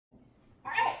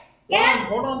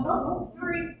hold on. Oh,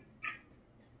 sorry.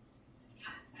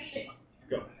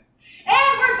 Go ahead.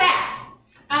 And we're back.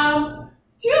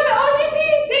 To the OGP,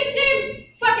 St. James.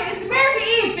 Fuck it, it's America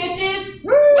Eve, bitches.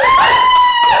 Woo!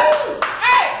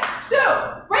 Alright, so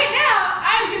right now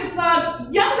I'm gonna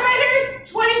plug Young Writers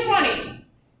 2020.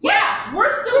 Yeah,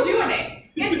 we're still doing it.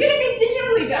 It's gonna be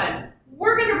digitally done.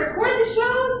 We're gonna record the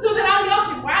shows so that all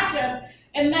y'all can watch them.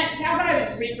 And then, how about I would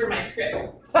just read through my script?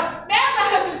 Mad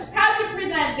Lab is proud to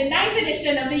present the 9th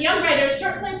edition of the Young Writers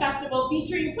Short Play Festival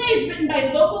featuring plays written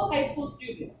by local high school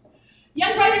students.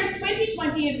 Young Writers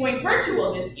 2020 is going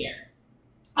virtual this year.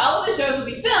 All of the shows will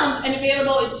be filmed and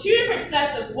available in 2 different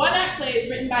sets of one-act plays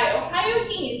written by Ohio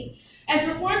teens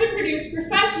and performed and produced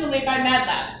professionally by Mad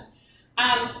Lab.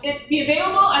 It'll be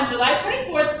available on July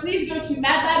 24th. Please go to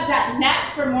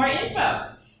madlab.net for more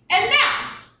info. And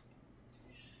now,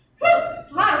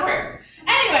 it's a lot of words.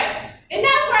 Anyway, and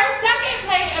now for our second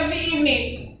play of the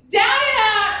evening. Down and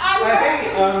out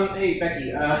on hey,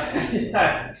 Becky,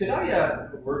 could I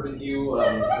have a word with you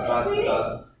about,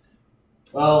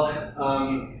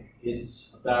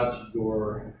 it's about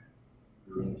your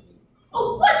drinking.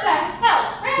 Oh, what the hell,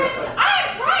 Travis? I am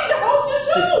trying to host a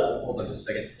show! Hold on just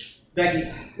a second. Becky,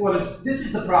 well, this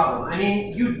is the problem. I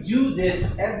mean, you do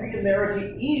this every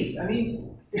American Eve. I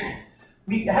mean,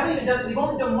 we've only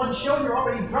done 1 show and you're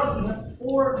already drunk. We have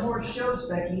 4 more shows,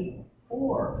 Becky.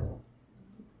 4.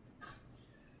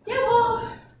 Yeah,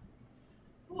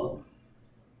 well.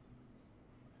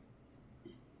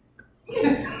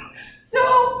 So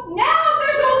now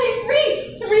there's only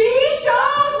 3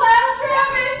 shows left,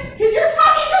 Travis, because you're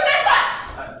talking through this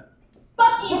one.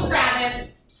 Fuck you, Travis.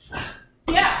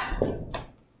 Yeah.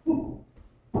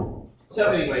 So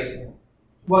anyway,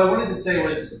 what I wanted to say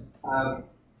was, I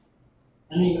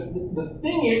mean, the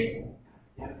thing is,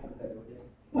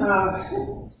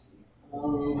 let's see.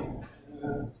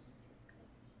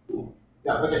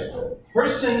 Yeah, okay.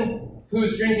 Person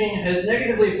whose drinking has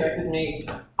negatively affected me.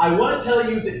 I want to tell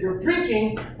you that your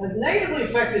drinking has negatively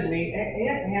affected me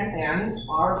and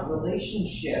our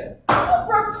relationship. Oh,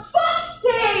 for fuck's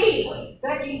sake!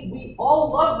 Becky, we all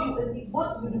love you and we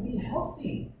want you to be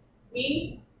healthy.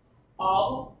 We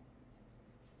all.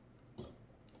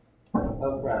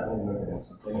 Oh crap, let me look at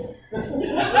something.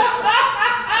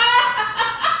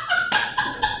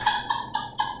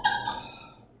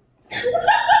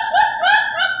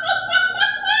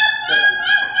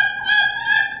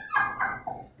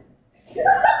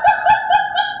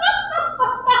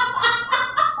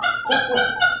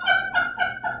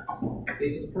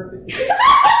 It's a perfect.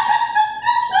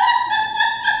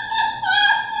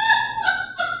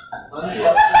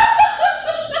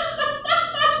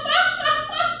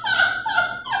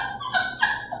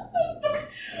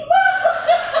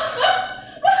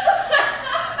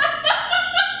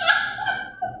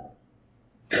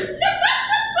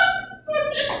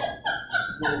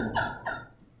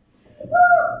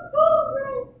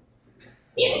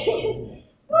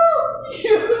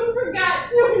 You forgot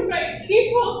to invite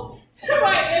people to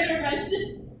my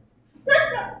intervention.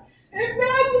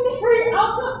 Imaginary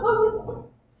alcoholism.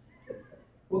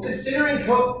 Well, considering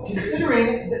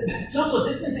social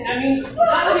distancing, I mean, it's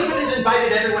not that we could have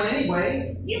invited everyone anyway.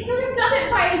 You could have done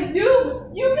it by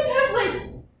Zoom. You could have like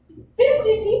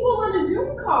 50 people on a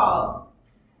Zoom call.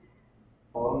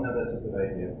 Oh no, that's a good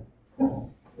idea.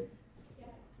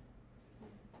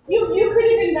 You could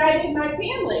have invited my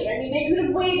family. I mean, they could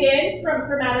have weighed in from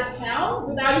out of town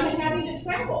without even having to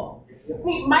travel. I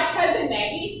mean, my cousin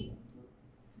Maggie,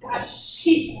 God,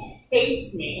 she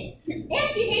hates me.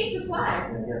 And she hates to fly.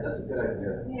 Yeah, that's a good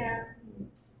idea. Yeah.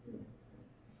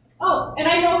 Oh, and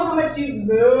I know how much you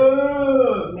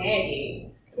love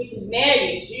Maggie. Because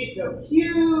Maggie, she's so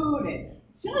cute, and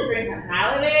she only drinks on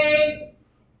holidays.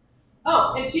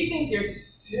 Oh, and she thinks you're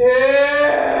so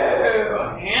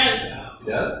handsome. She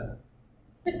does?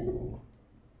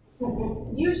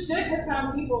 You should have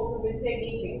found people who would say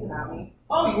mean things about me.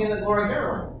 Oh, you mean the Glory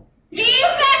heroine? Do you,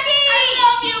 Becky? I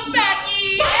love you, Becky!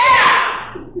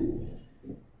 Yeah!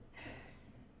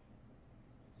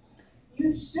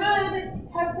 You should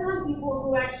have found people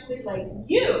who actually like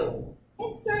you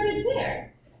and started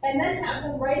there. And then have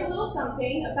them write a little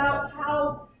something about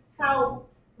how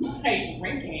my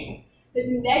drinking has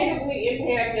negatively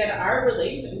impacted our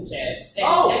relationships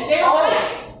and their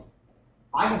lives.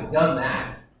 I have done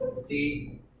that.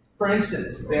 See, for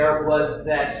instance, there was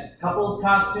that couple's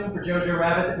costume for Jojo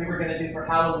Rabbit that we were going to do for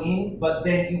Halloween, but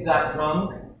then you got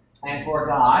drunk and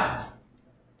forgot.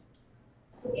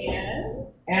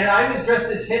 And I was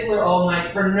dressed as Hitler all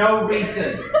night for no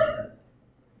reason.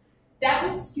 That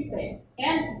was stupid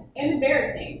and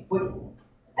embarrassing.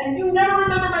 And you never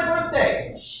remember my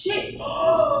birthday. Shit.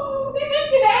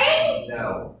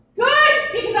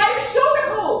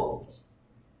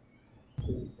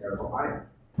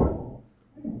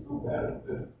 so bad at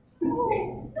this.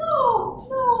 Oh,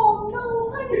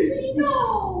 no, honey,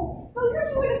 no. No, you're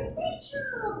doing a great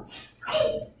job. I'm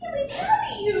really proud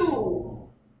of you.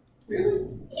 Really?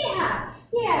 Yeah.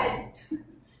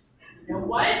 You know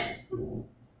what?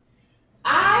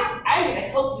 I'm gonna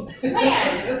help you plan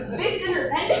this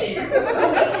intervention so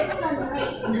it gets done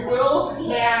right. You will?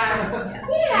 Yeah.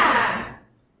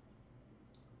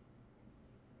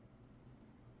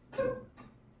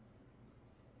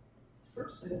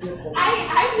 First, I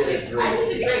need a drink.